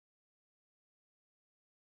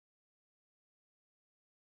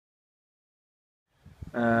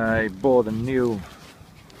I bought a new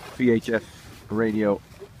VHF radio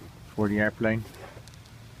for the airplane.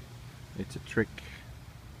 It's a Trig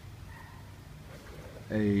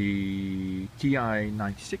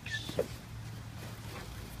TY96,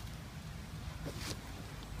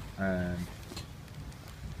 and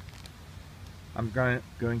I'm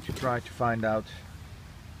going to try to find out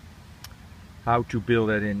how to build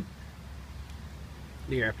that in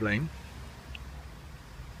the airplane.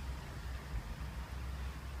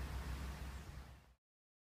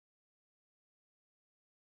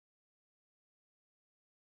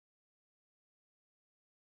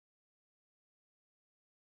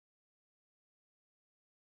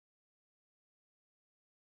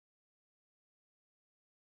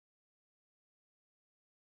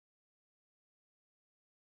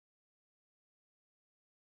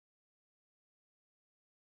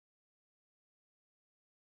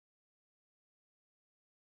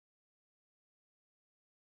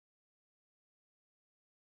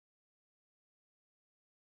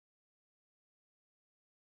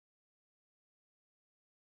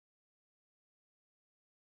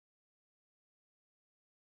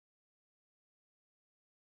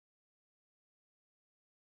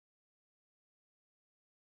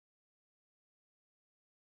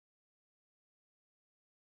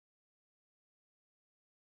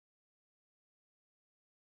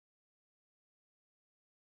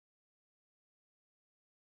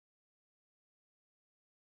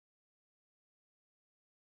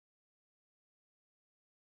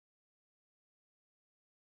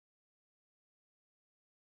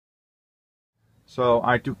 So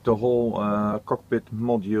I took the whole cockpit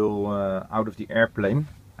module out of the airplane,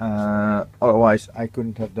 otherwise I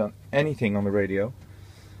couldn't have done anything on the radio.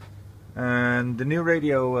 And the new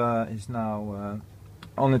radio is now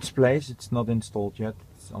on its place. It's not installed yet,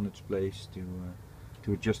 it's on its place to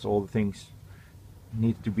adjust all the things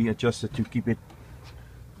need to be adjusted to keep it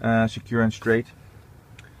secure and straight.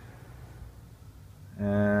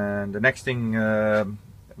 And the next thing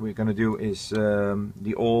we're going to do is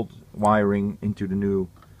the old wiring into the new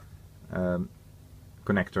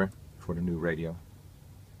connector for the new radio.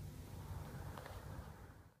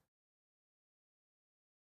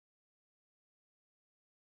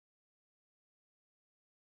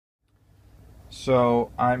 So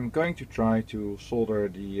I'm going to try to solder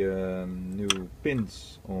the new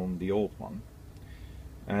pins on the old one,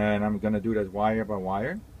 and I'm going to do that wire by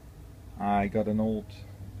wire. I got an old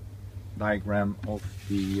diagram of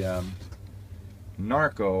the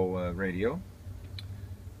Narco radio,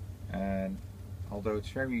 and although it's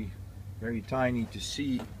very tiny to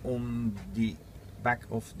see on the back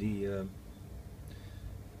of the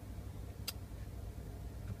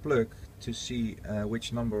plug to see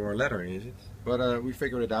which number or letter is it, but we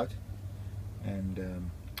figured it out,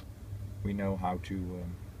 and we know how to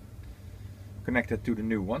connect it to the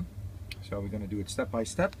new one. So we're going to do it step by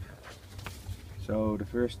step. So the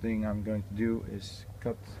first thing I'm going to do is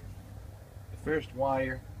cut the first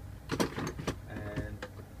wire and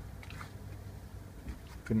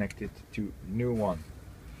connect it to the new one.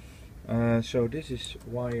 So this is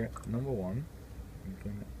wire number one. I'm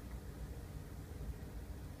gonna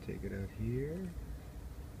take it out here,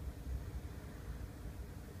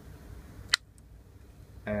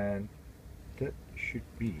 and that should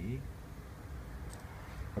be,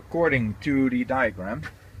 according to the diagram,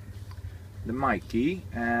 the mic key,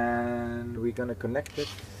 and we're gonna connect it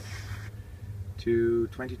to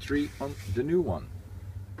 23 on the new one.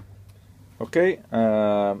 Okay,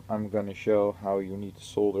 I'm gonna show how you need to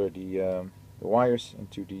solder the wires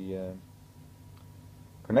into the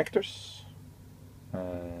connectors,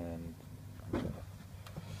 and I'm gonna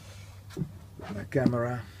put my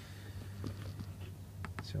camera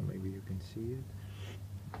so maybe you can see it.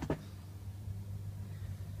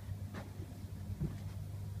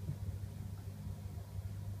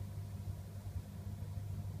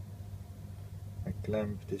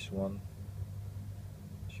 Clamp this one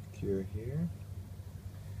secure here,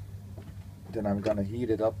 then I'm gonna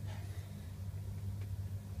heat it up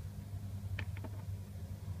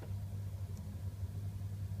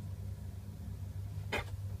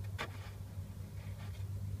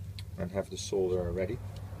and have the solder ready.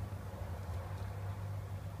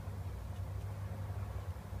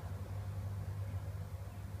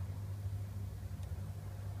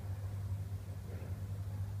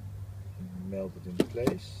 Melt it into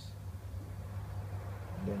place,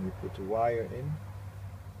 and then you put the wire in,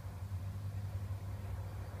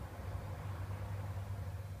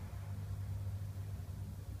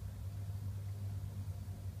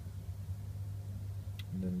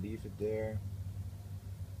 and then leave it there,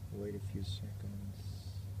 wait a few seconds,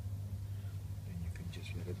 then you can just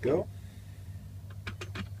let it go.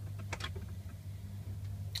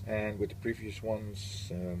 And with the previous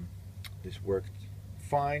ones, this worked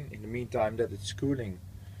fine. In the meantime that it's cooling,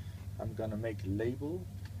 I'm gonna make a label,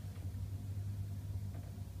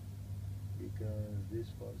 because this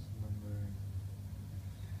was number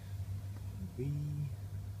B,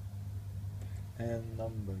 and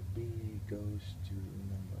number B goes to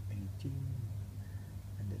number 18,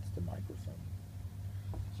 and that's the microphone.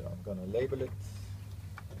 So I'm gonna label it.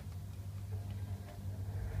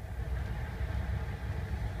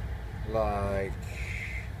 Like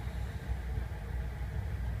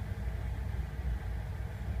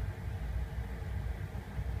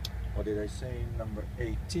what did I say? Number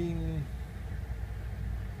 18.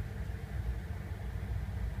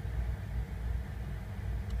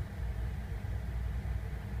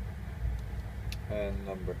 And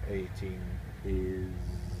number 18 is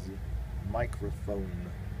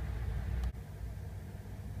microphone.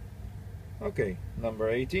 Okay, number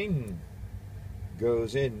 18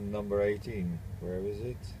 goes in number 18. Where is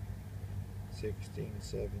it? 16,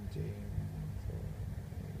 17, 18.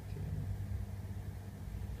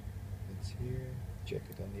 It's here. Check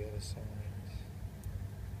it on the other side.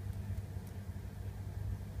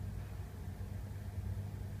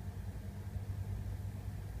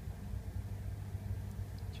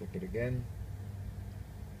 Check it again.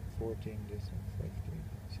 14, this one, 15,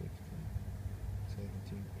 16,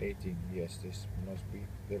 17, 18. Yes, this must be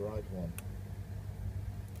the right one.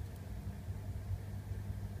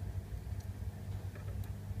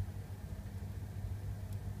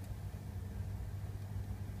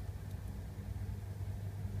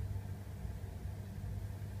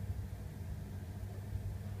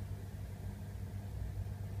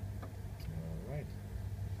 All right.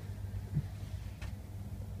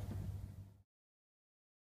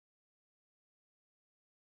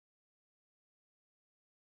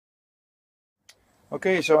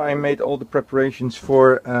 Okay, so I made all the preparations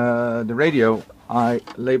for the radio. I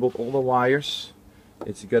labeled all the wires.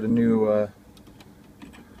 It's got a new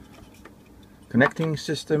connecting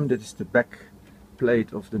system. This is the back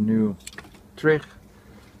plate of the new Trig.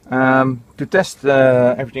 To test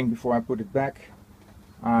everything before I put it back,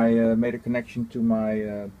 I made a connection to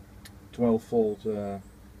my 12 volt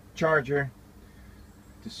charger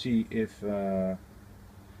to see if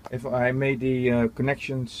I made the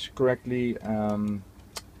connections correctly.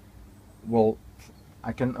 Well,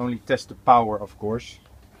 I can only test the power, of course.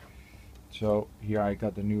 So here I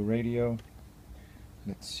got the new radio.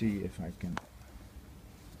 Let's see if I can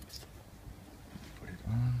put it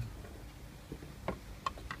on.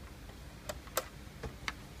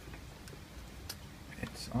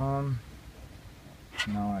 It's on.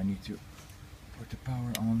 Now I need to put the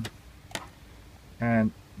power on.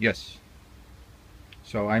 And yes.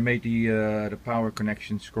 So I made the power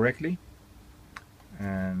connections correctly,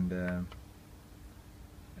 and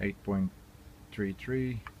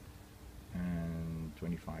 8.33 and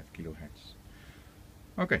 25 kilohertz.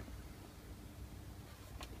 Okay,